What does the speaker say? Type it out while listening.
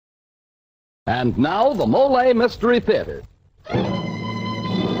And now, the Mollé Mystery Theater.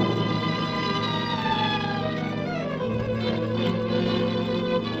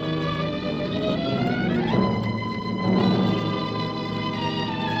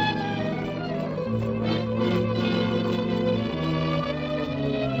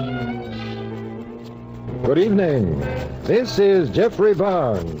 Good evening. This is Jeffrey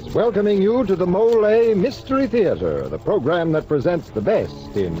Barnes, welcoming you to the Mollé Mystery Theater, the program that presents the best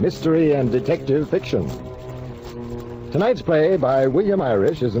in mystery and detective fiction. Tonight's play by William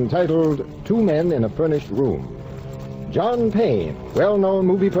Irish is entitled Two Men in a Furnished Room. John Payne, well-known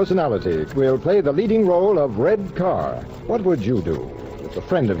movie personality, will play the leading role of Red Carr. What would you do if a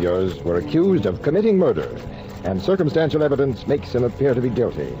friend of yours were accused of committing murder and circumstantial evidence makes him appear to be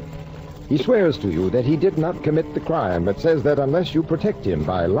guilty? He swears to you that he did not commit the crime, but says that unless you protect him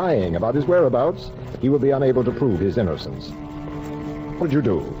by lying about his whereabouts, he will be unable to prove his innocence. What would you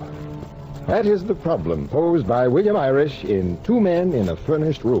do? That is the problem posed by William Irish in Two Men in a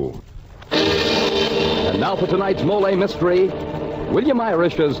Furnished Room. And now for tonight's Mollé Mystery, William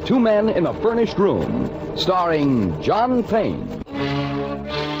Irish's Two Men in a Furnished Room, starring John Payne.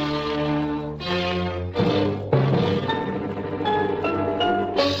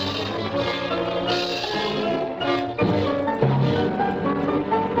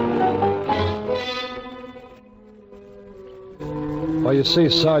 Well, you see,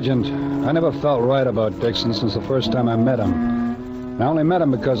 Sergeant, I never felt right about Dixon since the first time I met him. And I only met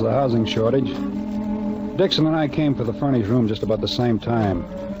him because of the housing shortage. Dixon and I came for the furnished room just about the same time.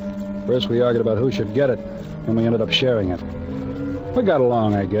 First we argued about who should get it, and we ended up sharing it. We got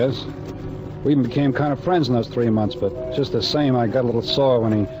along, I guess. We even became kind of friends in those 3 months, but just the same, I got a little sore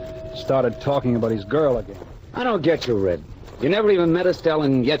when he started talking about his girl again. I don't get you, Red. You never even met Estelle,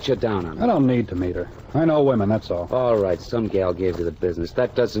 and yet you're down on her. I don't need to meet her. I know women, that's all. All right, some gal gave you the business.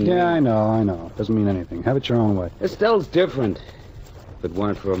 That doesn't... Yeah, I know. Doesn't mean anything. Have it your own way. Estelle's different. If it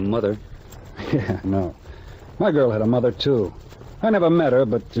weren't for her mother. Yeah, no. My girl had a mother, too. I never met her,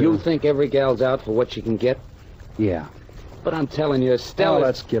 but... You think every gal's out for what she can get? Yeah. But I'm telling you, Estelle... Oh,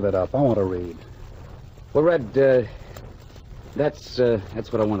 let's give it up. I want to read. Well, Red, that's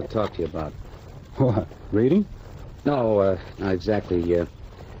what I want to talk to you about. What? Reading? No, not exactly.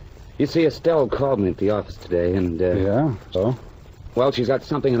 You see, Estelle called me at the office today, and... Yeah, so? Well, she's got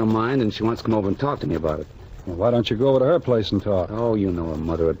something in her mind, and she wants to come over and talk to me about it. Well, why don't you go over to her place and talk? Oh, you know her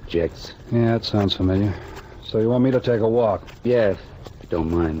mother objects. Yeah, that sounds familiar. So you want me to take a walk? Yeah, if you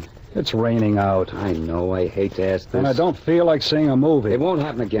don't mind. It's raining out. I know, I hate to ask this. And I don't feel like seeing a movie. It won't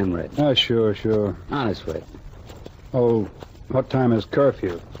happen again, Red. Oh, sure. Honest, Red. Oh, what time is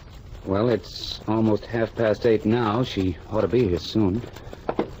curfew? Well, it's almost 8:30 now. She ought to be here soon.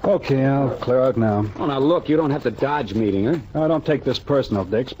 Okay, I'll clear out now. Oh, now, look, you don't have to dodge meeting her. I don't take this personal,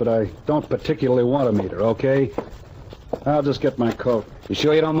 Dix, but I don't particularly want to meet her, okay? I'll just get my coat. You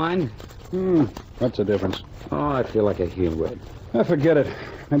sure you don't mind? What's the difference? Oh, I feel like a heel, Red. Forget it.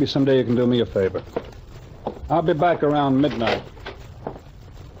 Maybe someday you can do me a favor. I'll be back around midnight.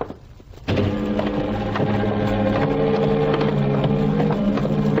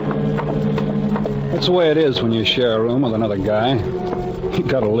 That's the way it is when you share a room with another guy. You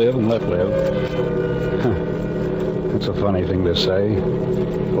gotta live and let live. That's a funny thing to say.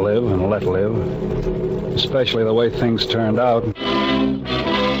 Live and let live. Especially the way things turned out.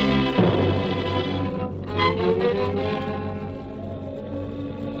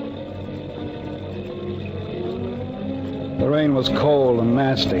 The rain was cold and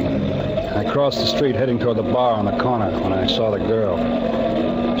nasty. I crossed the street heading toward the bar on the corner when I saw the girl.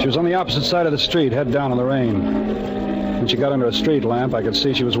 She was on the opposite side of the street, head down in the rain. When she got under a street lamp, I could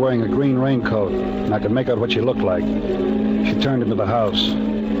see she was wearing a green raincoat, and I could make out what she looked like. She turned into the house.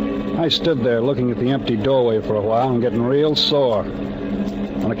 I stood there looking at the empty doorway for a while and getting real sore.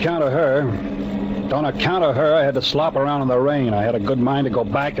 On account of her, I had to slop around in the rain. I had a good mind to go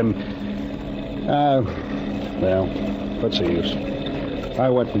back and... well, what's the use? I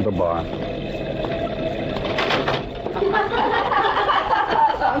went to the bar.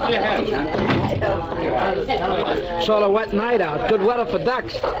 Sort of wet night out. Good weather for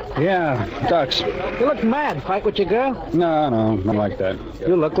ducks. Yeah, ducks. You look mad. Fight with your girl? No, not like that.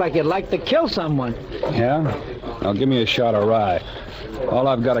 You look like you'd like to kill someone. Yeah? Well, give me a shot of rye. All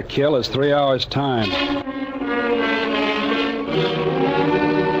I've got to kill is 3 hours' time.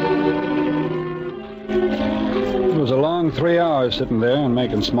 It was a long 3 hours sitting there and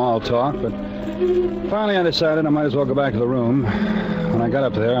making small talk, but finally I decided I might as well go back to the room. When I got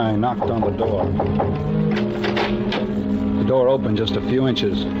up there, I knocked on the door. The door opened just a few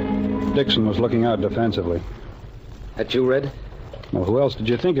inches. Dixon was looking out defensively. That you, Red? Well, who else did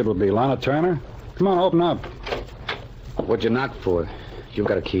you think it would be? Lana Turner? Come on, open up. What'd you knock for? You've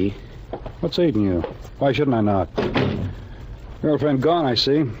got a key. What's eating you? Why shouldn't I knock? Girlfriend gone, I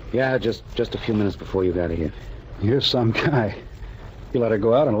see. Yeah, just a few minutes before you got here. You're some guy. You let her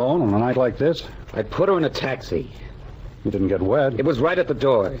go out alone on a night like this? I put her in a taxi. You didn't get wet. It was right at the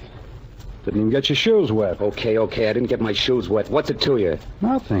door. Didn't even get your shoes wet. Okay, I didn't get my shoes wet. What's it to you?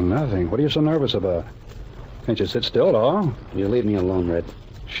 Nothing. What are you so nervous about? Can't you sit still at all? You leave me alone, Red.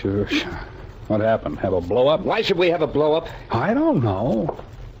 Sure. What happened? Have a blow-up? Why should we have a blow-up? I don't know.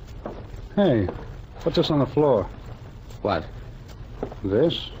 Hey, what's this on the floor? What?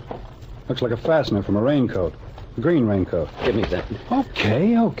 This? Looks like a fastener from a raincoat. A green raincoat. Give me that.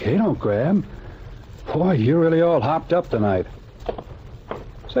 Okay, don't grab. Boy, you're really all hopped up tonight.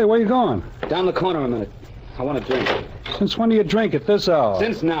 Say, where you going? Down the corner a minute. I want a drink. Since when do you drink at this hour?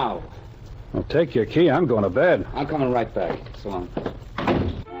 Since now. Well, take your key. I'm going to bed. I'm coming right back. So long.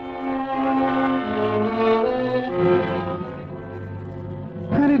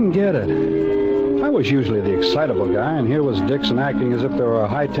 I didn't get it. I was usually the excitable guy, and here was Dixon acting as if there were a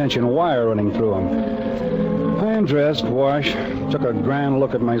high-tension wire running through him. I undressed, washed, took a grand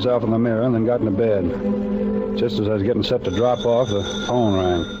look at myself in the mirror, and then got into bed. Just as I was getting set to drop off, the phone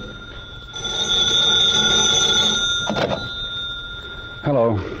rang.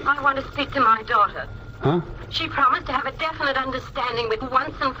 Hello. I want to speak to my daughter. Huh? She promised to have a definite understanding with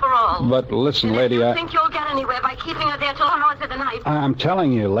once and for all. But listen, lady, Do you think you'll get anywhere by keeping her there till hours of the night? I'm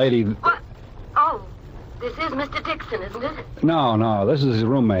telling you, lady... What? Oh, this is Mr. Dixon, isn't it? No, this is his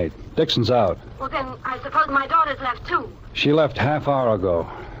roommate. Dixon's out. Well, then, I suppose my daughter's left, too. She left half hour ago.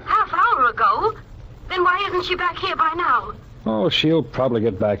 Half hour ago? Then why isn't she back here by now? Oh, she'll probably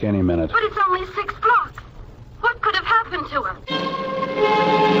get back any minute. But it's only 6 blocks. What could have happened to her?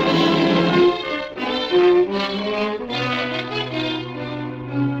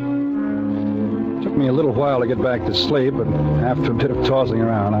 Took me a little while to get back to sleep, but after a bit of tossing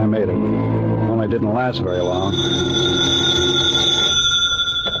around, I made it. Only didn't last very long.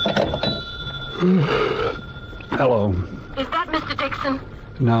 Hello. Is that Mr. Dixon?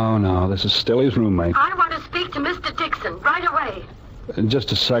 No, this is still his roommate. I want to speak to Mr. Dixon right away. In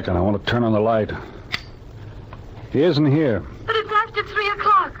just a second, I want to turn on the light. He isn't here. But it's after 3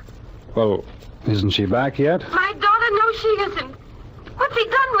 o'clock. Well, isn't she back yet? My daughter knows she isn't. What's he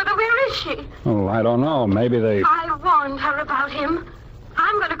done with her? Where is she? Oh, I don't know. Maybe they... I warned her about him.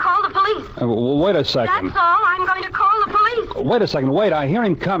 I'm going to call the police. well, wait a second. That's all. I'm going to call the police. Wait a second. Wait, I hear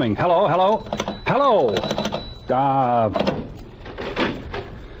him coming. Hello?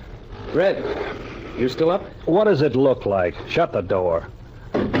 Red, you still up? What does it look like? Shut the door.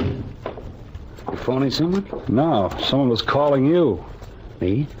 You phoning someone? No, someone was calling you.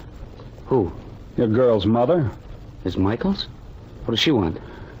 Me? Who? Your girl's mother. Miss Michaels? What does she want?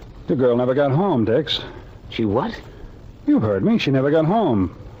 The girl never got home, Dix. She what? You heard me. She never got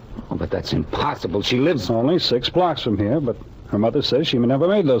home. Oh, but that's impossible. She lives... It's only 6 blocks from here, but her mother says she never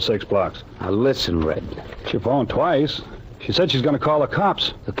made those 6 blocks. Now, listen, Red. She phoned twice. She said she's going to call the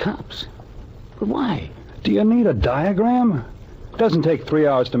cops. The cops? But why? Do you need a diagram? It doesn't take 3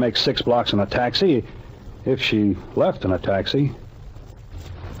 hours to make 6 blocks in a taxi. If she left in a taxi.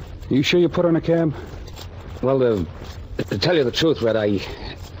 You sure you put her in a cab? Well, to tell you the truth, Red, I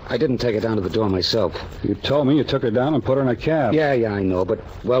didn't take her down to the door myself. You told me you took her down and put her in a cab. Yeah, I know, but,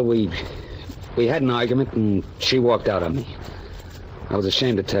 well, we had an argument, and she walked out on me. I was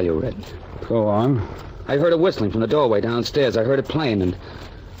ashamed to tell you, Red. Go on. I heard her whistling from the doorway downstairs. I heard it playing, and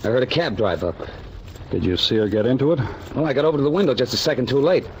I heard a cab drive up. Did you see her get into it? Well, I got over to the window just a second too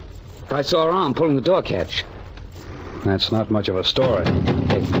late. I saw her arm pulling the door catch. That's not much of a story.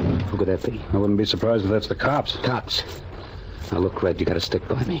 Hey, who could that be? I wouldn't be surprised if that's the cops. Cops. Now, look, Red, you gotta stick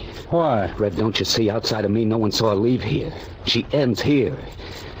by me. Why? Red, don't you see, outside of me, no one saw her leave here. She ends here.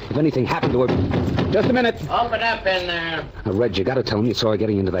 If anything happened to her... Just a minute. Open up in there. Now, Red, you gotta tell him you saw her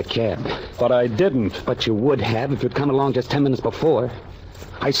getting into that cab. But I didn't. But you would have if you'd come along just 10 minutes before.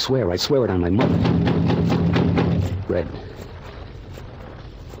 I swear it on my mother. Red,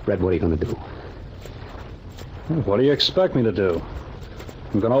 what are you gonna do? What do you expect me to do?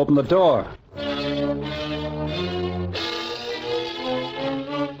 I'm going to open the door.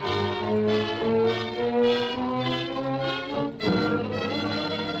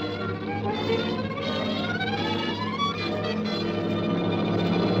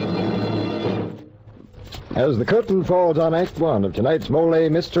 As the curtain falls on Act 1 of tonight's Mollé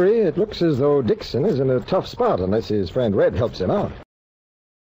mystery, it looks as though Dixon is in a tough spot unless his friend Red helps him out.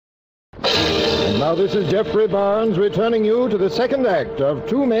 And now this is Jeffrey Barnes returning you to the second act of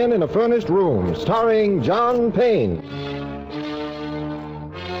Two Men in a Furnished Room, starring John Payne.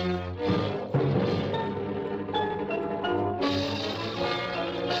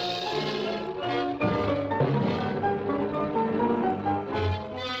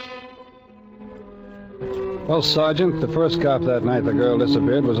 Well, Sergeant, the first cop that night the girl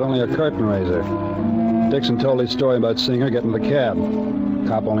disappeared was only a curtain raiser. Dixon told his story about seeing her get in the cab.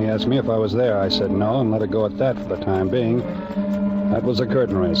 Cop only asked me if I was there. I said no and let it go at that for the time being. That was a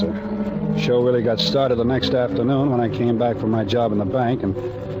curtain raiser. Show really got started the next afternoon when I came back from my job in the bank and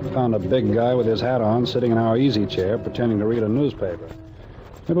found a big guy with his hat on sitting in our easy chair pretending to read a newspaper.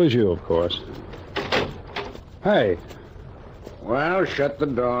 It was you, of course. Hey. Well, shut the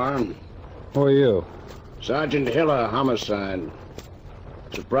door. Who are you? Sergeant Hiller, homicide.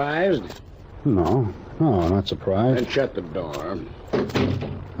 Surprised? No, not surprised. Then shut the door.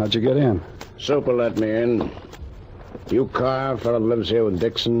 How'd you get in? Super let me in. You Carr, fellow that lives here with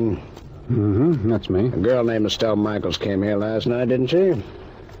Dixon? Mm-hmm, that's me. A girl named Estelle Michaels came here last night, didn't she?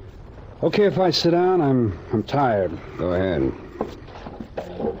 Okay, if I sit down, I'm tired. Go ahead.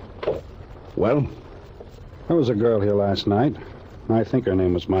 Well? There was a girl here last night. I think her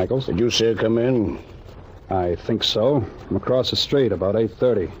name was Michaels. Did you see her come in? I think so. From across the street, about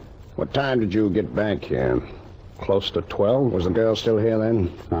 8:30. What time did you get back here? Close to 12. Was the girl still here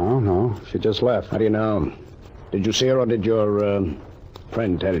then? No. She just left. How do you know? Did you see her or did your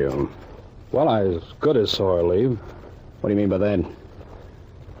friend tell you? Well, I as good as saw her leave. What do you mean by that?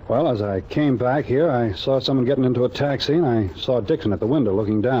 Well, as I came back here, I saw someone getting into a taxi, and I saw Dixon at the window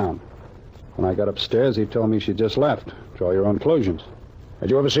looking down. When I got upstairs, he told me she just left. Draw your own conclusions. Had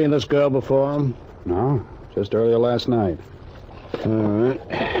you ever seen this girl before? No, just earlier last night. All right.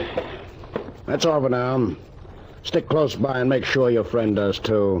 That's all for now. Stick close by and make sure your friend does,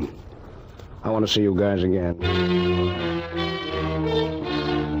 too. I want to see you guys again.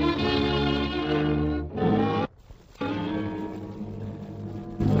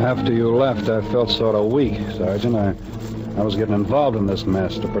 After you left, I felt sort of weak, Sergeant. I was getting involved in this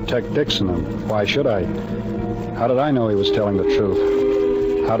mess to protect Dixon, and why should I? How did I know he was telling the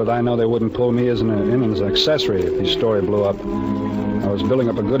truth? How did I know they wouldn't pull me in as an accessory if his story blew up? I was building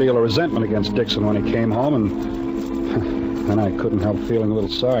up a good deal of resentment against Dixon when he came home, and then I couldn't help feeling a little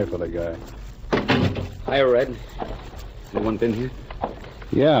sorry for the guy. Hiya, Red. Anyone been here?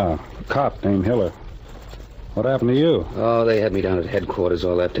 Yeah, a cop named Hiller. What happened to you? Oh, they had me down at headquarters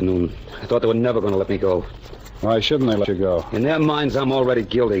all afternoon. I thought they were never going to let me go. Why shouldn't they let you go? In their minds, I'm already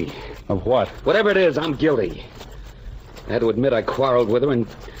guilty. Of what? Whatever it is, I'm guilty. I had to admit I quarreled with her, and...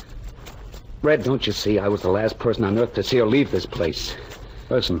 Red, don't you see? I was the last person on earth to see her leave this place.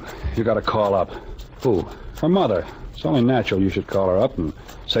 Listen, you got to call up. Who? Her mother. It's only natural you should call her up and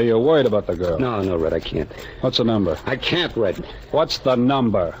say you're worried about the girl. No, Red, I can't. What's the number? I can't, Red. What's the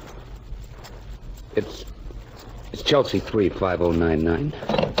number? It's Chelsea 35099.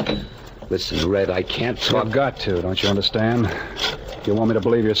 Listen, Red, I can't talk. You've got to, don't you understand? You want me to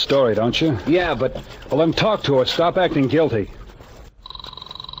believe your story, don't you? Yeah, but... Well, then talk to her. Stop acting guilty.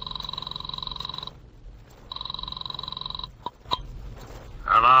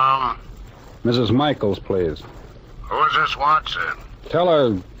 Hello? Mrs. Michaels, please. Who is this Watson? Tell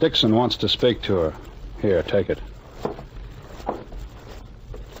her Dixon wants to speak to her. Here, take it.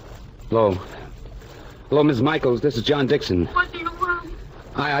 Hello, Mrs. Michaels. This is John Dixon. What do you want?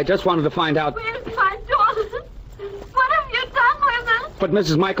 I just wanted to find out... Where's my daughter? What have you done with her? But,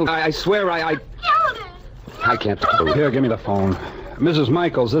 Mrs. Michaels, I swear I... Killed her. I can't talk to her. Here, give me the phone. Mrs.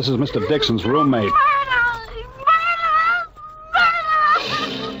 Michaels, this is Mr. Dixon's roommate. Murder!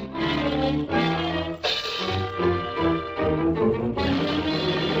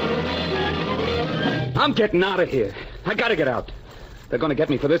 I'm getting out of here. I gotta get out. They're gonna get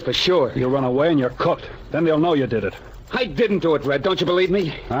me for this for sure. You run away and you're cooked. Then they'll know you did it. I didn't do it, Red. Don't you believe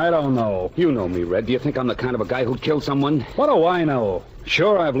me? I don't know. You know me, Red. Do you think I'm the kind of a guy who'd kill someone? What do I know?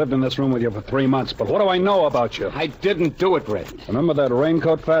 Sure, I've lived in this room with you for 3 months, but what do I know about you? I didn't do it, Red. Remember that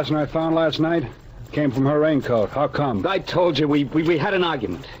raincoat fastener I found last night? It came from her raincoat. How come? I told you we had an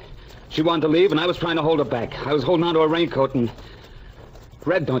argument. She wanted to leave, and I was trying to hold her back. I was holding on to her raincoat, and...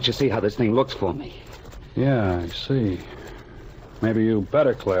 Red, don't you see how this thing looks for me? Yeah, I see. Maybe you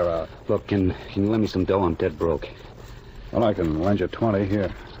better clear out. Look, can you lend me some dough? I'm dead broke. Well, I can lend you 20 here.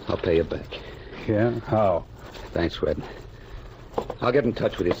 I'll pay you back. Yeah? How? Thanks, Red. I'll get in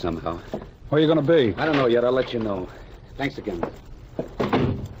touch with you somehow. Where are you going to be? I don't know yet. I'll let you know. Thanks again.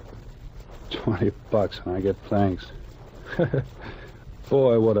 $20 and I get thanks.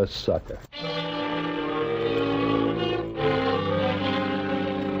 Boy, what a sucker.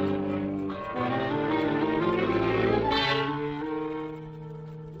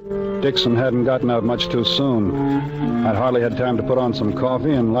 Dixon hadn't gotten out much too soon. I'd hardly had time to put on some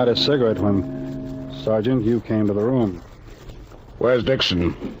coffee and light a cigarette when, Sergeant, you came to the room. Where's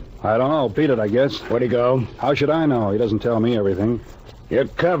Dixon? I don't know. Beat it, I guess. Where'd he go? How should I know? He doesn't tell me everything. You're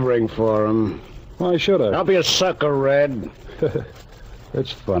covering for him. Why should I? Don't be a sucker, Red.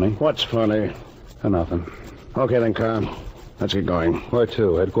 It's funny. What's funny? Nothing. Okay, then, Carl. Let's get going. Where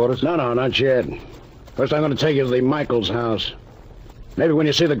to? Headquarters? No, not yet. First, I'm going to take you to the Michaels house. Maybe when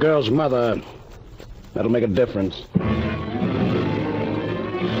you see the girl's mother, that'll make a difference.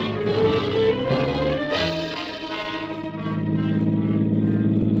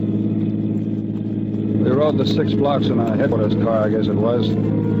 We rode the 6 blocks in a headquarters car, I guess it was.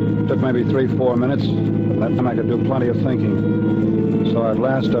 Took maybe 3-4 minutes. But that time I could do plenty of thinking. So at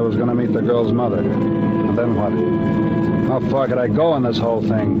last I was going to meet the girl's mother. And then what? How far could I go in this whole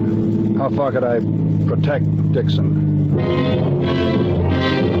thing? How far could I protect Dixon?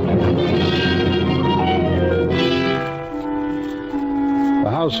 The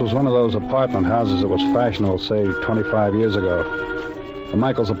house was one of those apartment houses that was fashionable, say, 25 years ago. The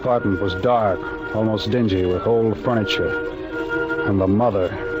Michaels' apartment was dark, almost dingy, with old furniture. And the mother,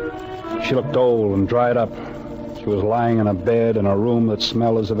 she looked old and dried up. She was lying in a bed in a room that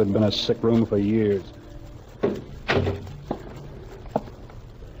smelled as if it had been a sick room for years.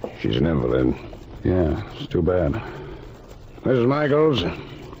 She's an invalid. Yeah, it's too bad. Mrs. Michaels,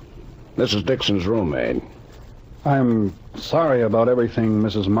 this is Dixon's roommate. I'm sorry about everything,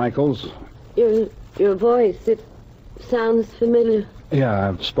 Mrs. Michaels. Your voice, it sounds familiar. Yeah,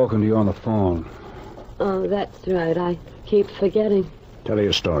 I've spoken to you on the phone. Oh, that's right. I keep forgetting. Tell her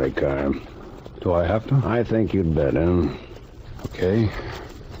your story, Carl. Do I have to? I think you'd better. Okay.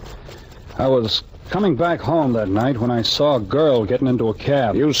 I was coming back home that night when I saw a girl getting into a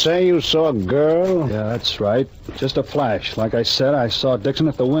cab. You say you saw a girl? Yeah, that's right. Just a flash. Like I said, I saw Dixon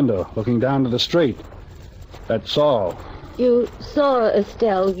at the window, looking down to the street. That's all. You saw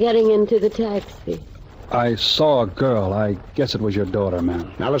Estelle getting into the taxi. I saw a girl. I guess it was your daughter,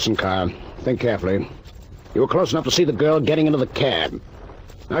 ma'am. Now listen, Carl. Think carefully. You were close enough to see the girl getting into the cab.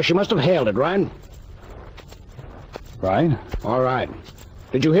 Now, she must have hailed it, right? Right? All right.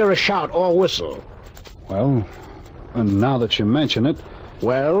 Did you hear a shout or whistle? Well, and now that you mention it...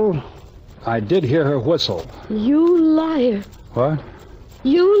 Well? I did hear her whistle. You liar. What?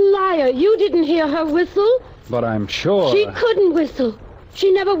 You liar. You didn't hear her whistle. But I'm sure... She couldn't whistle.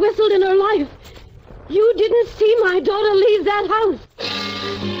 She never whistled in her life. You didn't see my daughter leave that house.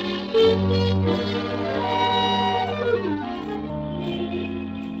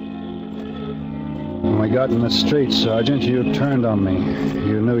 When we got in the street, Sergeant, you turned on me.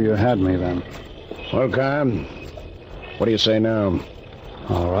 You knew you had me then. Well, Carl, what do you say now?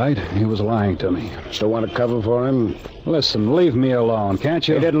 All right, he was lying to me. Still want to cover for him? Listen, leave me alone, can't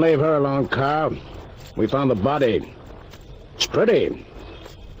you? He didn't leave her alone, Carl. We found the body. It's pretty.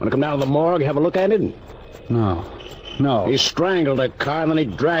 Want to come down to the morgue, have a look at it? No. He strangled her, Carl, and then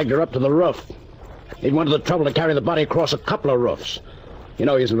he dragged her up to the roof. He went to the trouble to carry the body across a couple of roofs. You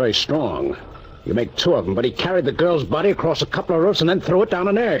know he isn't very strong. You make 2 of them, but he carried the girl's body across a couple of roofs and then threw it down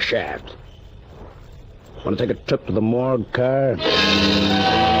an air shaft. Want to take a trip to the morgue, Carl?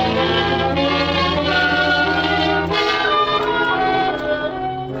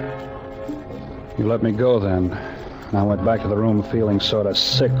 You let me go then. And I went back to the room feeling sort of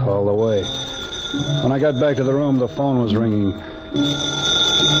sick all the way. When I got back to the room, the phone was ringing.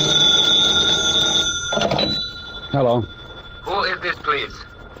 Hello. Who is this, please?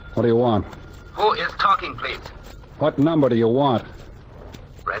 What do you want? Who is talking, please? What number do you want?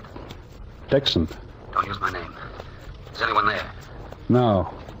 Red? Dixon. Don't use my name. Is anyone there? No.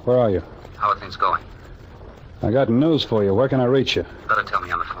 Where are you? How are things going? I got news for you. Where can I reach you? Better tell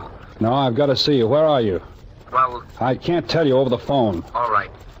me on the phone. No, I've got to see you. Where are you? Well, I can't tell you over the phone. all right.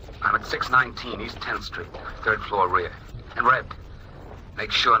 I'm at 619 East 10th Street, 3rd floor rear. And Red,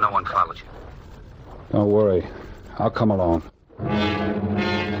 make sure no one follows you. Don't worry. I'll come along.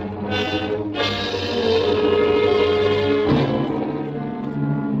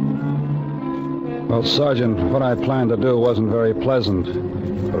 Well, Sergeant, what I planned to do wasn't very pleasant.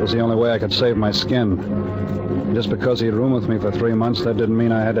 It was the only way I could save my skin. Just because he'd room with me for 3 months, that didn't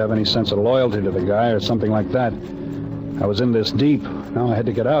mean I had to have any sense of loyalty to the guy or something like that. I was in this deep. Now I had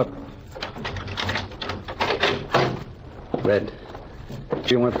to get out. Red,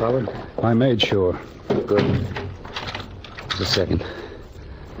 do you want followed? I made sure. Good. Just a second.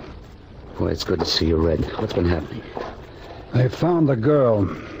 Boy, it's good to see you, Red. What's been happening? They found the girl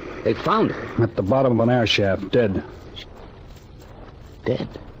They found her. at the bottom of an air shaft, dead. Dead.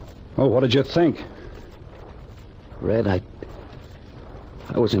 Oh, what did you think? Red, I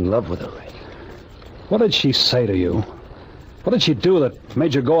was in love with her, Red. What did she say to you? What did she do that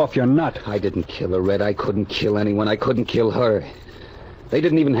made you go off your nut? I didn't kill her, Red. I couldn't kill anyone. I couldn't kill her. They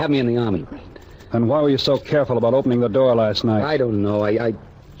didn't even have me in the army, Red. And why were you so careful about opening the door last night? I don't know. I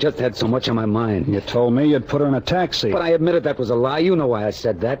Just had so much on my mind. You told me you'd put her in a taxi. But I admitted that was a lie. You know why I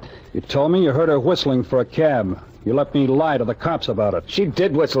said that. You told me you heard her whistling for a cab. You let me lie to the cops about it. She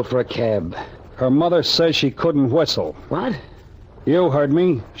did whistle for a cab. Her mother says she couldn't whistle. What? You heard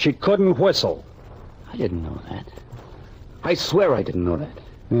me. She couldn't whistle. I didn't know that. I swear I didn't know that.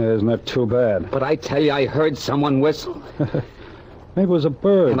 Yeah, isn't that too bad? But I tell you, I heard someone whistle. Maybe it was a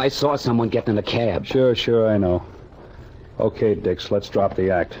bird. And I saw someone get in a cab. Sure, I know. Okay, Dix, let's drop the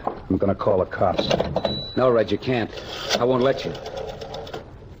act. I'm going to call the cops. No, Red, you can't. I won't let you.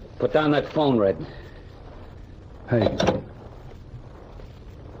 Put down that phone, Red. Hey.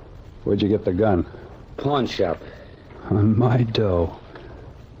 Where'd you get the gun? Pawn shop. On my dough.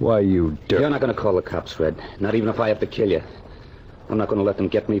 Why, you dirt. You're not going to call the cops, Red. Not even if I have to kill you. I'm not going to let them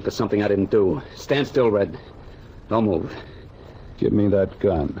get me for something I didn't do. Stand still, Red. Don't move. Give me that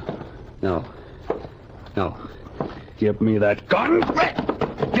gun. No. No. Give me that gun.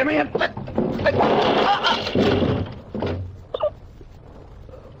 Give me it.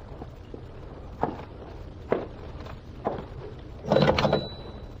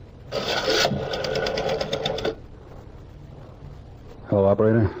 Hello,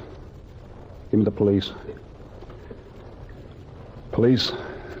 operator. Give me the police. Police,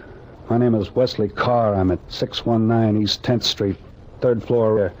 my name is Wesley Carr. I'm at 619 East 10th Street, 3rd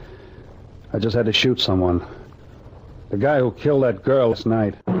floor. I just had to shoot someone. The guy who killed that girl last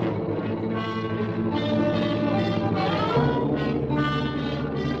night.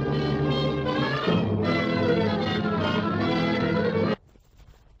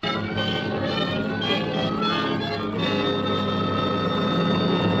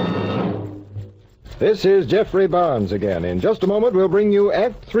 This is Jeffrey Barnes again. In just a moment, we'll bring you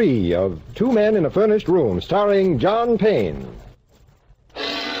Act 3 of Two Men in a Furnished Room, starring John Payne.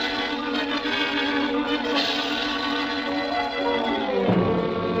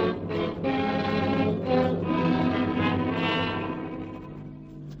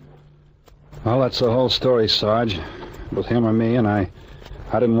 Well, that's the whole story, Sarge. It was him or me, and I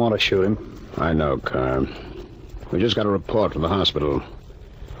didn't want to shoot him. I know, Carr. We just got a report from the hospital.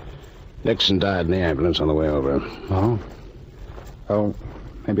 Dixon died in the ambulance on the way over. Oh? Oh,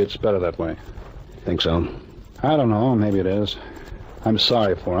 maybe it's better that way. Think so? I don't know. Maybe it is. I'm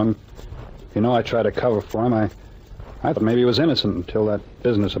sorry for him. You know, I tried to cover for him. I thought maybe he was innocent until that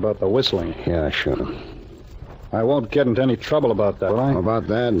business about the whistling. Yeah, sure. I won't get into any trouble about that, will I? About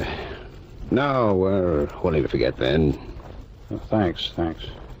that? No, we're willing to forget then. Well, thanks.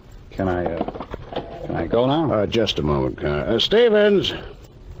 Can I go now? Just a moment, Carr. Stevens!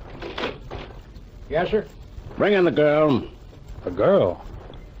 Yes, sir? Bring in the girl. The girl?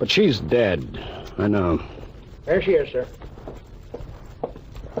 But she's dead. I know. There she is, sir.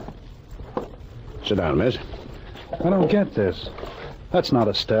 Sit down, miss. I don't get this. That's not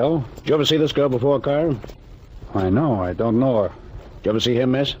Estelle. Did you ever see this girl before, Carl? I know. I don't know her. Did you ever see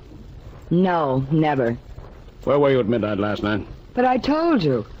him, miss? No, never. Where were you at midnight last night? But I told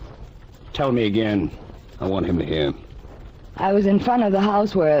you. Tell me again. I want him to hear. I was in front of the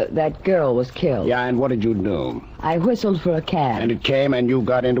house where that girl was killed. Yeah, and what did you do? I whistled for a cab. And it came and you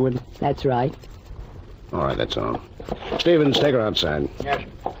got into it? That's right. All right, that's all. Stevens, take her outside. Yes,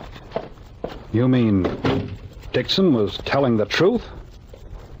 sir. You mean Dixon was telling the truth?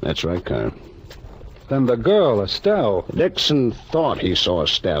 That's right, Carl. Then the girl, Estelle. Dixon thought he saw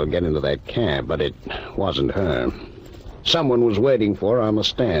Estelle get into that cab, but it wasn't her. Someone was waiting for her on the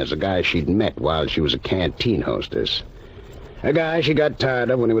stairs, a guy she'd met while she was a canteen hostess. A guy she got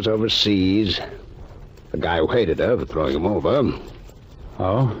tired of when he was overseas. The guy who hated her for throwing him over.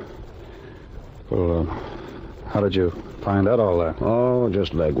 Oh? Well, how did you find out all that? Oh,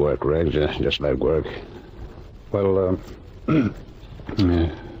 just legwork, Riggs. Just legwork. Well, who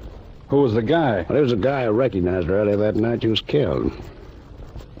was the guy? Well, there was a guy I recognized earlier that night she was killed.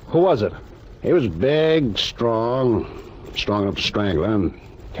 Who was it? He was big, strong enough to strangle her,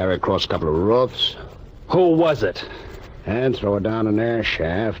 carry her across a couple of roofs. Who was it? And throw her down an air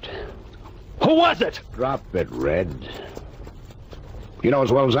shaft. Who was it? Drop it, Red. You know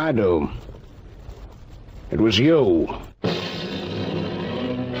as well as I do. It was you.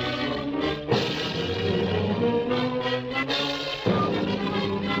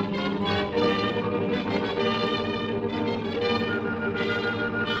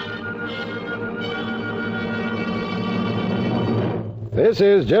 This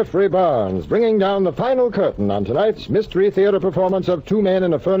is Jeffrey Barnes, bringing down the final curtain on tonight's Mystery Theater performance of Two Men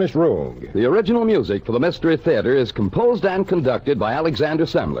in a Furnished Room. The original music for the Mystery Theater is composed and conducted by Alexander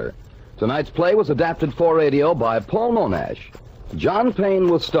Semler. Tonight's play was adapted for radio by Paul Monash. John Payne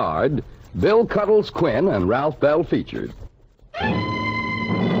was starred, Bill Cuddles Quinn and Ralph Bell featured.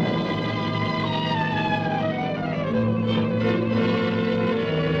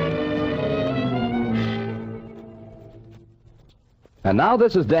 And now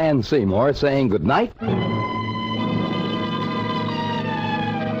this is Dan Seymour saying good night.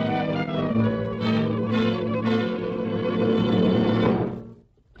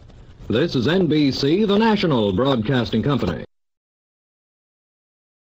 This is NBC, the national broadcasting company.